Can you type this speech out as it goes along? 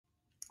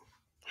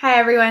Hi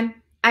everyone,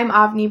 I'm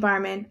Avni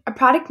Barman, a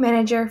product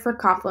manager for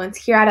Confluence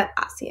here at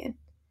Atlassian.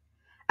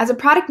 As a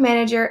product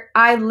manager,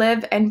 I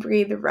live and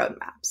breathe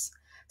roadmaps.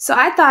 So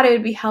I thought it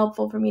would be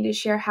helpful for me to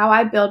share how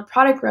I build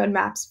product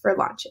roadmaps for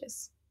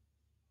launches.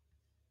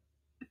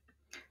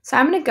 So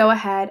I'm going to go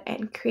ahead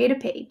and create a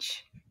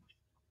page.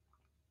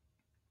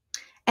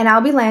 And I'll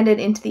be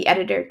landed into the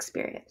editor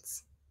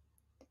experience.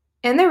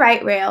 In the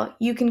right rail,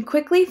 you can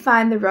quickly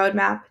find the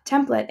roadmap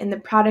template in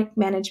the product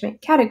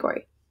management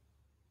category.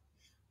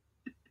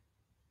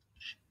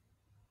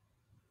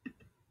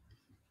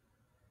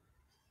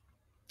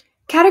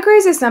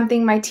 Categories is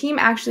something my team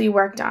actually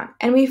worked on,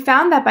 and we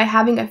found that by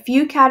having a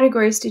few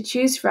categories to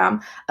choose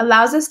from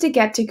allows us to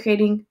get to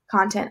creating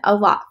content a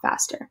lot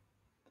faster.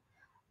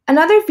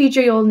 Another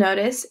feature you'll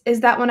notice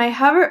is that when I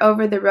hover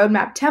over the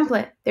roadmap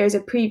template, there's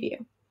a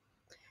preview.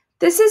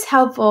 This is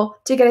helpful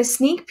to get a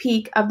sneak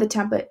peek of the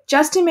template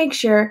just to make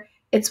sure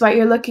it's what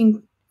you're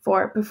looking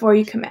for before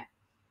you commit.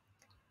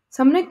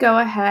 So I'm going to go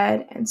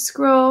ahead and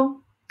scroll,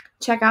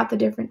 check out the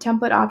different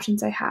template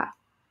options I have.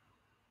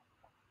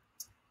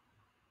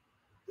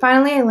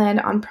 Finally, I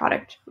land on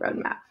product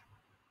roadmap.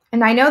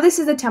 And I know this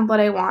is the template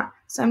I want,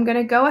 so I'm going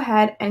to go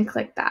ahead and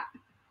click that.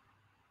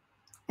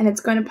 And it's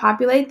going to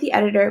populate the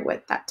editor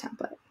with that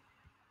template.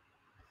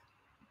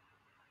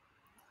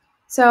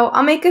 So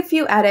I'll make a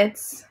few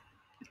edits.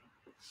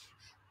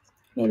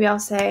 Maybe I'll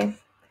say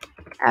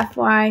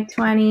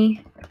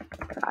FY20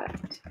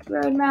 product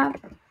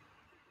roadmap.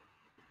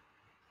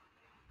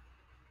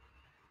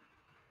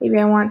 Maybe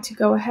I want to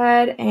go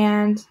ahead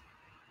and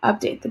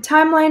update the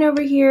timeline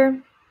over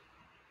here.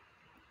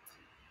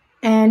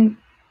 And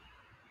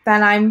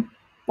then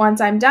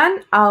once I'm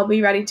done, I'll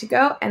be ready to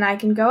go and I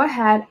can go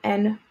ahead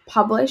and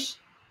publish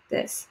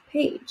this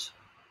page.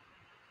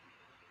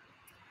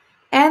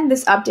 And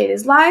this update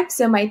is live,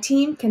 so my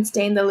team can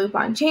stay in the loop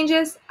on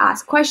changes,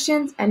 ask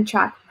questions, and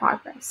track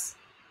progress.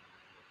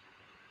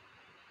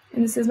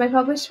 And this is my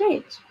published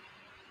page.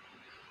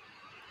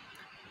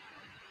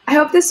 I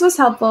hope this was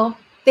helpful.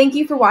 Thank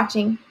you for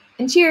watching,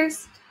 and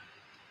cheers!